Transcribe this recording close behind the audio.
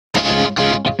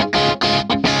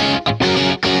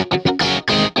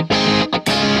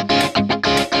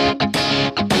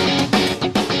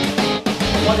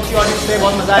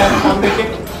मज़ा आया परफॉर्म करके।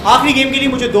 आखिरी गेम के लिए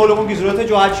मुझे 2 लोगों की ज़रूरत है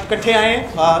जो आज इकट्ठे आए हैं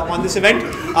ऑन दिस इवेंट।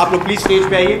 आप लोग प्लीज़ स्टेज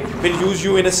पे आइए, will use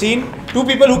you in a scene. 2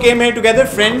 people who came here together,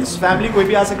 friends, family, कोई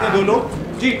भी आ सकते हैं, 2 लोग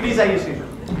जी, प्लीज़ आइए स्टेज।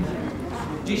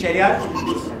 जी शहरियार,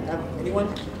 एनीवन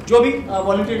जो भी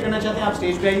वॉलंटियर करना चाहते हैं आप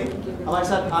स्टेज पे आइए। हमारे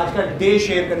साथ आज का डे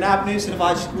शेयर करना है आपने, सिर्फ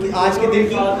आज के दिन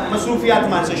की मसरूफियात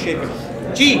हमारे साथ शेयर करना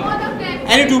जी।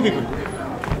 एनी 2 people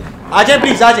आ जाए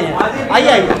प्लीज, आ जाइए, आइए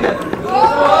आइए।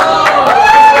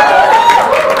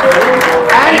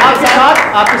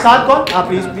 आपके साथ कौन? आप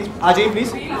प्लीज प्लीज आ जाइए, प्लीज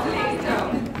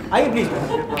आइए please.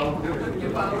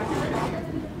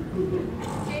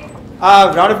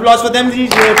 Round of applause for them please.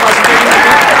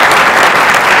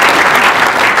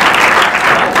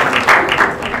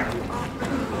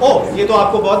 ओह, ये तो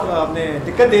आपको बहुत अपने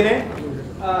दिक्कत दे रहे हैं।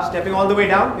 Stepping all the way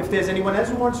down. If there is anyone else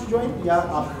who wants to join, या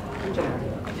आप चलें।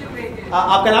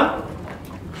 आपका नाम?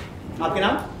 आपके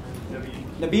नाम?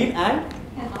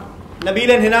 नबील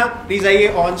एंड हिना, प्लीज आइए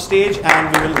on stage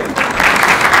and we will go.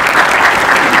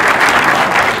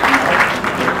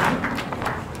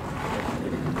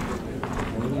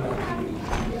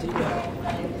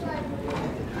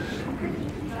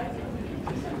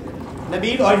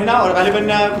 Nabeel और हिना और गालिबन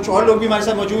कुछ और लोग भी हमारे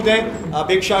साथ मौजूद हैं।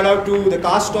 Big shout out to the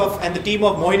cast of and the team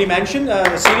of Mohini mention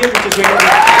serial which is going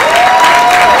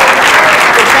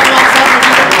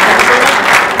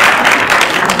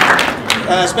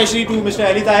especially to Mr.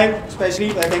 Ali Tahir, especially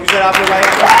thank you sir, आप लोग आए।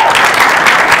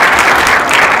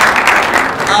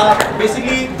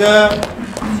 Basically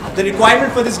the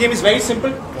requirement for this game is very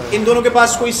simple. इन दोनों के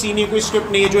पास कोई scene नहीं, कोई script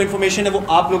नहीं है। जो इन्फॉर्मेशन है वो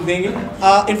आप लोग देंगे।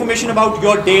 Information about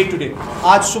your day to day,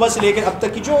 आज सुबह से लेकर अब तक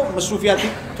की जो मसरूफियात थी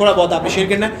थोड़ा बहुत आपने शेयर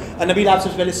करना है। नबील, आप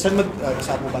सबसे पहले सरमद के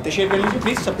साथ वो बातें शेयर कर लीजिए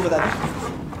प्लीज़, सबको बता दीजिए।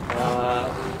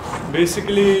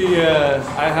 Basically,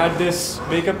 I had this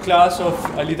makeup class of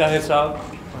Ali Tahir Saab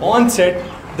on set,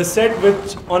 the set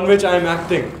on which I am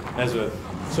acting as well.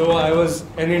 So I was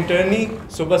an internee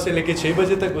सुबह से लेके 6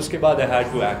 बजे तक, उसके बाद I had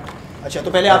to act. अच्छा, तो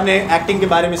पहले आपने एक्टिंग के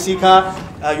बारे में सीखा,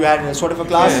 you had sort of a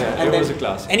class, and then was a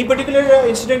class. Any particular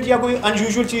incident या कोई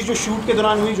unusual चीज़ जो शूट के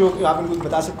दौरान हुई जो आप उनको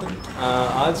बता सकते हैं?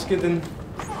 आज के दिन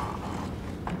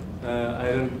I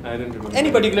don't remember.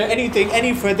 Any particular, anything,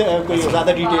 any further कोई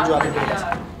ज़्यादा डिटेल जो आपने बता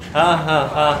सकते हैं?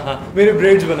 हाँ, मेरे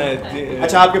ब्रेड्स बनाए थे।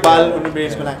 अच्छा, आपके बाल उन्होंने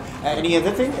ब्रेड्स बनाए। Any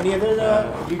other thing, any other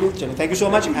details? चलिए, thank you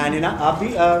so much. And Hina, आप भी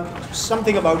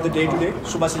something about the day to day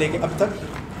सुबह से लेके अब तक?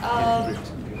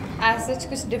 आज सच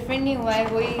कुछ डिफरेंट नहीं हुआ है,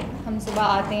 वही हम सुबह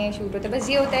आते हैं, शूट होता है, बस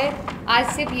ये होता है। आज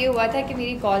सिर्फ ये हुआ था कि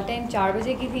मेरी कॉल टाइम 4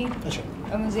 बजे की थी। अच्छा।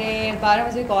 और मुझे 12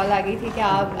 बजे कॉल आ गई थी कि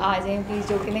आप आ जाएं प्लीज़,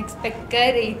 जो कि मैं एक्सपेक्ट कर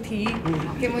रही थी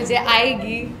कि मुझे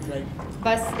आएगी।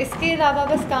 बस इसके अलावा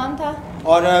बस काम था।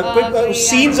 और कोई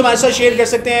सीन्स हमारे साथ शेयर कर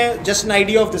सकते हैं? Just an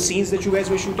idea of the scenes that you guys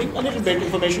were shooting, a little bit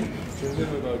information,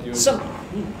 some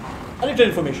a little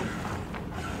information.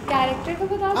 Character को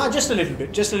बता। just a little bit.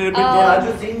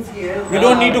 We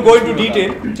don't need to go into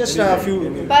detail, just a few.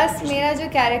 बस मेरा जो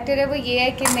character है वो ये है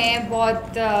कि मैं बहुत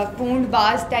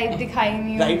पूर्णबाज टाइप दिखाई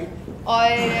हुई हूँ, और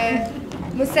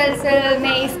मुसलसल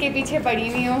मैं इसके पीछे पड़ी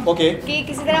हुई हूँ कि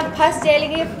किसी तरह फंस जाए,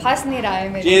 लेकिन ये फंस नहीं रहा है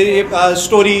मेरे। ये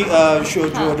स्टोरी शो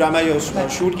जो ड्रामा जो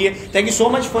शूट किए। Thank you so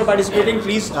much for participating.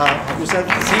 Please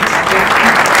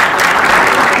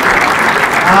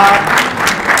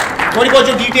थोड़ी बहुत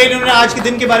जो डिटेल उन्होंने आज के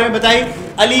दिन के बारे में बताई,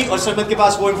 अली और सरमद के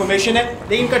पास वो इन्फॉर्मेशन है,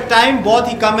 लेकिन इनका टाइम बहुत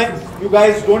ही कम है। You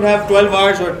guys don't have 12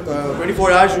 hours और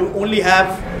 24 hours, you only have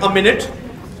a minute.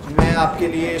 मैं आपके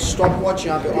लिए स्टॉप वॉच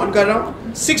यहाँ पे ऑन कर रहा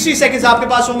हूँ। 60 सेकेंड्स आपके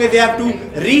पास होंगे। They have to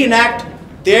री-इनैक्ट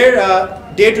their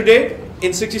day to day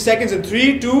in 60 seconds in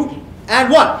 3, 2 and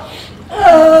 1।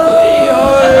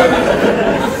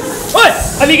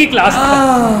 Ali की क्लास,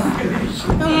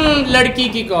 लड़की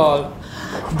की कॉल।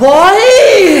 बॉय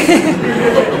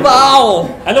वाओ,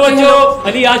 हेलो बच्चों,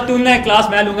 अली आज तुमने क्लास,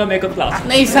 मैं लूंगा मेकअप क्लास।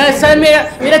 नहीं सर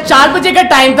मेरा 4 बजे का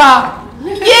टाइम था।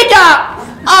 ये क्या?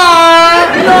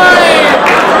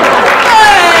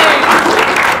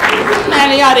 मैं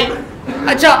नहीं आ रही।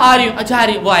 अच्छा आ रही हूँ, अच्छा आ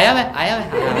रही हूँ। वो आया हुआ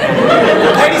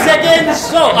 30 seconds।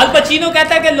 सो अल पचीनो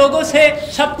कहता है कि लोगों से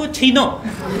सब कुछ छीनो,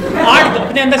 आर्ट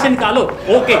अपने अंदर से निकालो।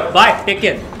 Okay bye, take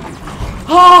care.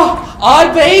 हाँ, और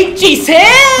भाई चीसे।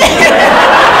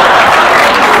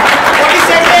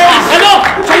 चलो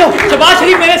चलो, शबाज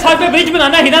शरीफ मेरे साथ में ब्रिज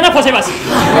बनाना, हिना ना फंसे बस।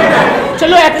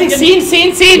 चलो acting,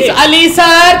 scene. Ali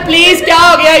sir please, क्या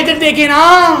हो गया? इधर देखिए ना,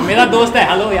 मेरा दोस्त है।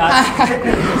 हेलो यार।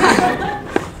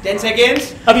 10 seconds।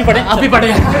 अभी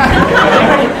पढ़े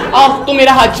आओ, तुम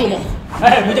मेरा हाथ चूमो।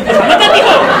 मुझे पसंद नहीं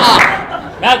हो।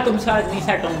 मैं तुमसे नहीं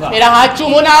सेट होऊंगा। मेरा हाथ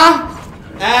चूमो ना।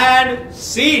 And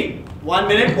scene. 1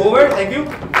 minute over. Thank you.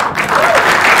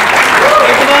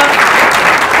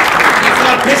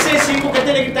 फिर से सीन को कहते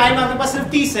हैं, लेकिन टाइम आपके पास सिर्फ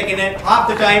 30 सेकंड है. Half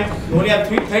the time. You only have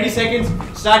 30 seconds.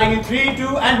 Starting in 3,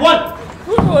 2 and 1.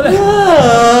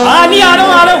 नहीं आ रहा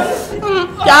हूँ.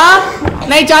 क्या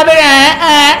नहीं चाह रहे हैं?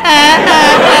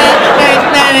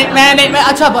 मैं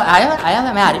अच्छा आया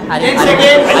मैं आ रही.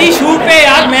 अली शूट पे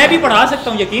यार मैं भी पढ़ा सकता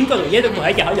हूँ, यकीन करो. ये देखो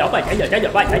है क्या. जाओ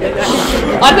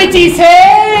और कोई चीज से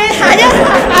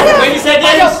 20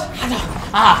 seconds.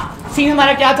 हाँ सीन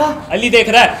हमारा क्या था? अली देख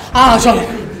रहा है. हाँ चलो.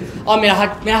 और मेरा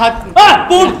हाथ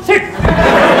पूर्ण सिट.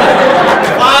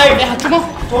 5, हाथ चुमो.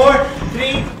 4,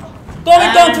 3. Covid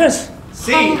conference.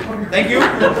 See, thank you.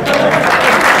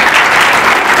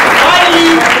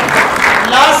 Finally,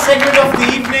 last segment of the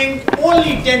evening.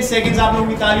 Only 10 seconds. आप लोगों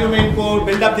की तालियों में इनको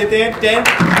build up देते हैं. 10,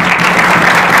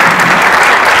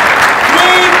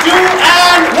 3, 2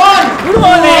 and 1.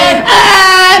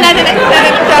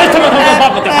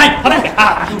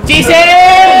 जी से